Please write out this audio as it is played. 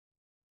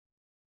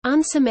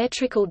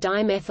Unsymmetrical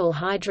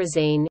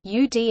dimethylhydrazine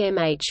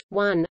 (UDMH,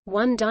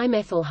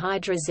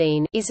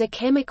 1,1-dimethylhydrazine) is a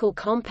chemical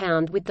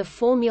compound with the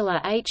formula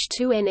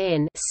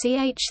H2NN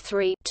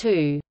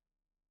CH3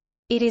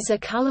 It is a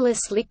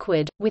colorless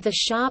liquid, with a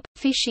sharp,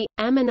 fishy,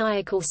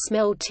 ammoniacal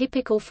smell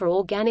typical for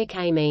organic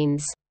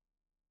amines.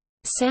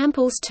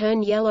 Samples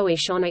turn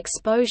yellowish on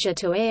exposure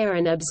to air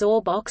and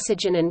absorb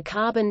oxygen and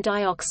carbon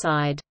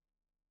dioxide.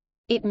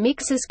 It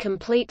mixes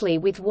completely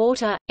with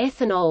water,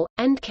 ethanol,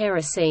 and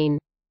kerosene.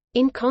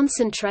 In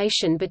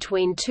concentration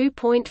between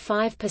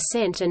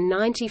 2.5% and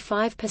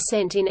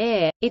 95% in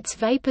air, its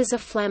vapors are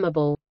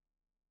flammable.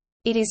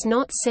 It is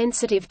not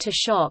sensitive to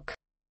shock.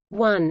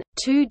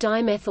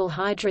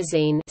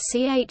 1,2-dimethylhydrazine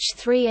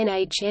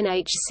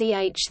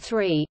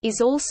CH3NHNHCH3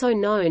 is also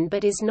known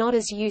but is not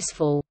as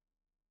useful.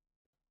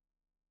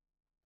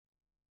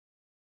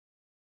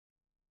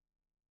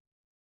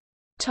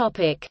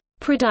 Topic: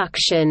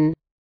 Production.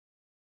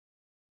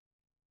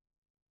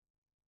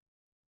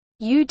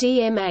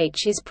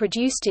 UDMH is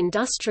produced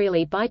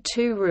industrially by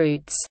two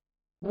routes.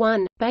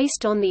 One,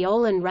 based on the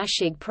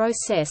Olin-Raschig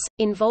process,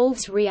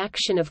 involves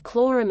reaction of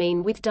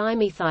chloramine with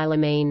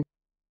dimethylamine.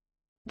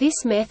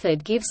 This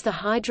method gives the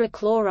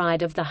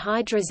hydrochloride of the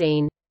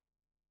hydrazine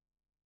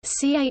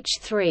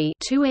CH3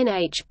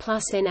 2NH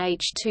plus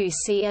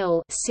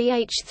NH2Cl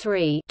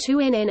CH3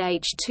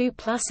 2NNH2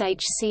 plus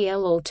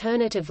HCl.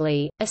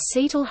 Alternatively,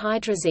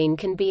 acetylhydrazine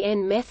can be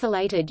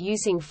N-methylated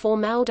using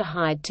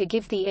formaldehyde to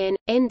give the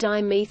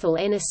N-dimethyl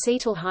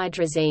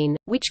N-acetylhydrazine,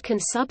 which can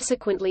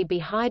subsequently be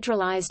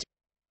hydrolyzed.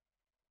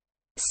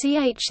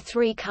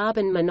 CH3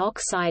 carbon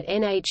monoxide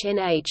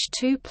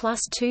NHNH2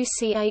 plus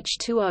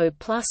 2CH2O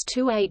plus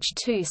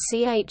 2H2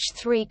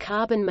 CH3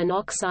 carbon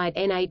monoxide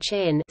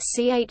NHN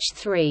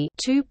CH3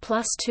 2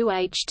 plus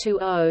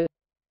 2H2O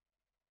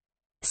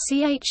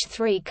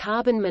CH3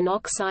 carbon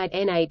monoxide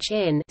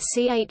NHN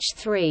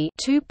CH3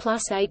 2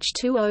 plus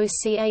H2O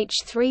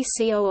CH3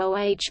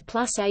 COOH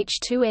plus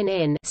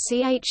H2NN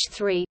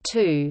CH3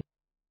 2.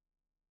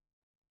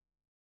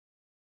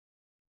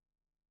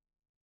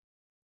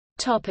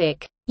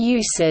 Topic: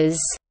 Uses.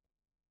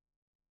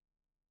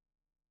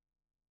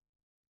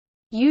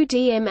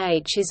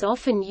 UDMH is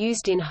often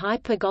used in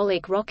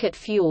hypergolic rocket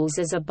fuels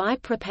as a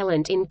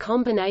bipropellant in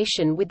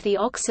combination with the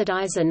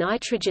oxidizer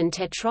nitrogen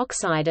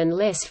tetroxide and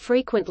less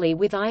frequently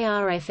with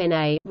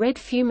IRFNA, red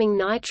fuming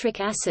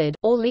nitric acid,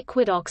 or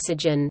liquid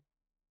oxygen.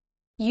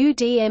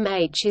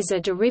 UDMH is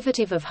a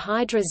derivative of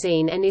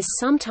hydrazine and is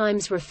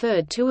sometimes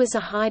referred to as a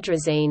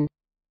hydrazine.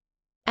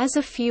 As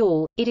a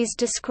fuel, it is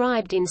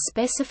described in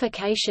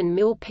specification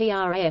MIL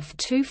PRF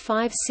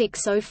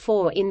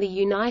 25604 in the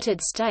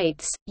United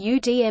States.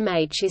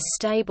 UDMH is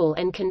stable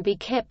and can be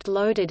kept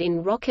loaded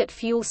in rocket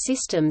fuel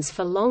systems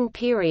for long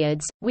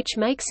periods, which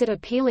makes it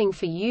appealing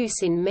for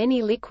use in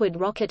many liquid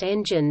rocket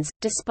engines,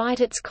 despite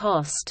its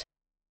cost.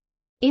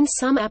 In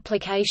some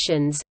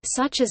applications,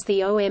 such as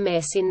the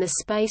OMS in the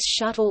Space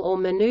Shuttle or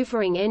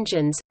maneuvering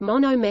engines,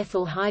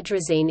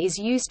 monomethylhydrazine is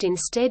used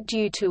instead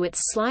due to its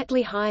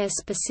slightly higher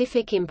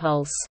specific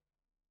impulse.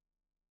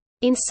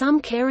 In some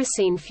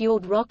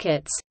kerosene-fueled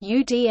rockets,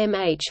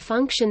 UDMH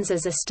functions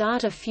as a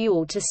starter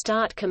fuel to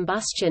start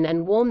combustion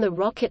and warm the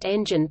rocket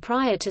engine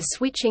prior to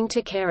switching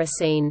to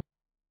kerosene.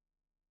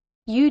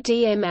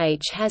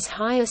 UDMH has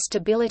higher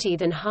stability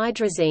than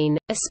hydrazine,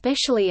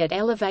 especially at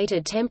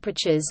elevated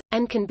temperatures,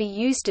 and can be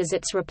used as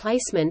its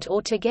replacement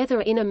or together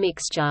in a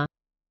mixture.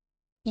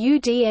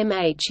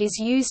 UDMH is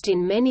used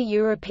in many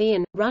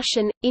European,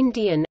 Russian,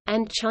 Indian,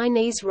 and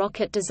Chinese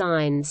rocket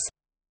designs.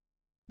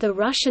 The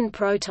Russian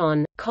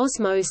Proton,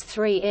 Cosmos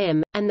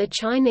 3M, and the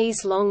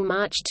Chinese Long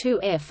March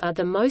 2F are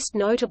the most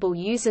notable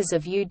users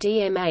of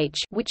UDMH,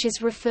 which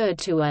is referred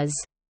to as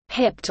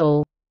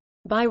Heptal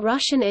by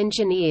Russian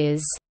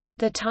engineers.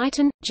 The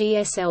Titan,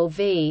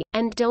 GSLV,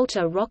 and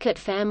Delta rocket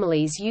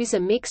families use a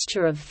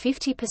mixture of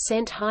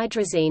 50%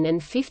 hydrazine and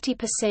 50%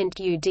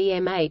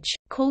 UDMH,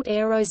 called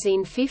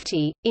Aerozine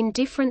 50, in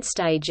different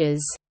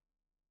stages.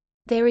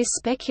 There is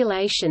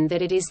speculation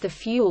that it is the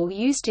fuel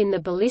used in the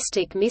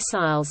ballistic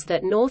missiles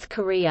that North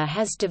Korea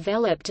has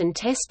developed and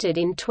tested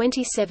in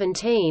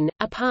 2017.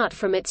 Apart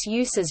from its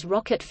use as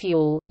rocket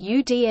fuel,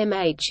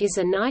 UDMH is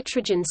a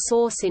nitrogen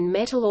source in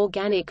metal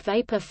organic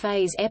vapor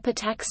phase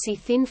epitaxy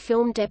thin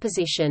film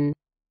deposition.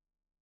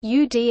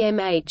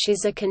 UDMH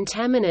is a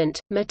contaminant,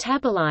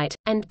 metabolite,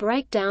 and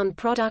breakdown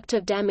product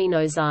of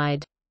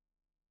diaminoxide.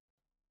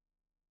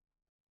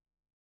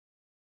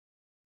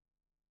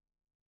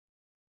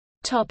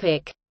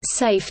 Topic: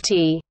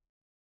 Safety.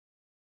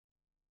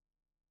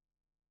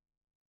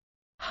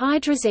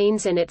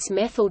 Hydrazines and its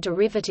methyl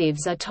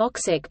derivatives are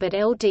toxic, but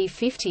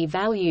LD50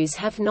 values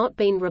have not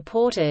been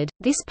reported.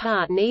 This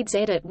part needs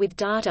edit with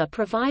data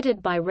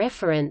provided by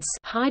reference.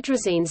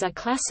 Hydrazines are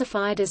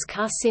classified as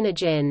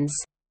carcinogens.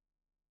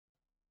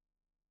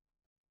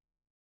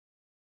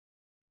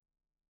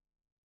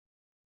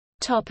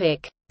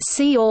 Topic: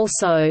 See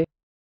also.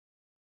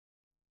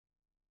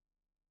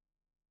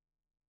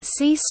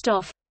 See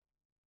Stoff.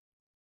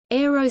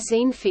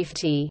 Aerozine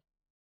 50.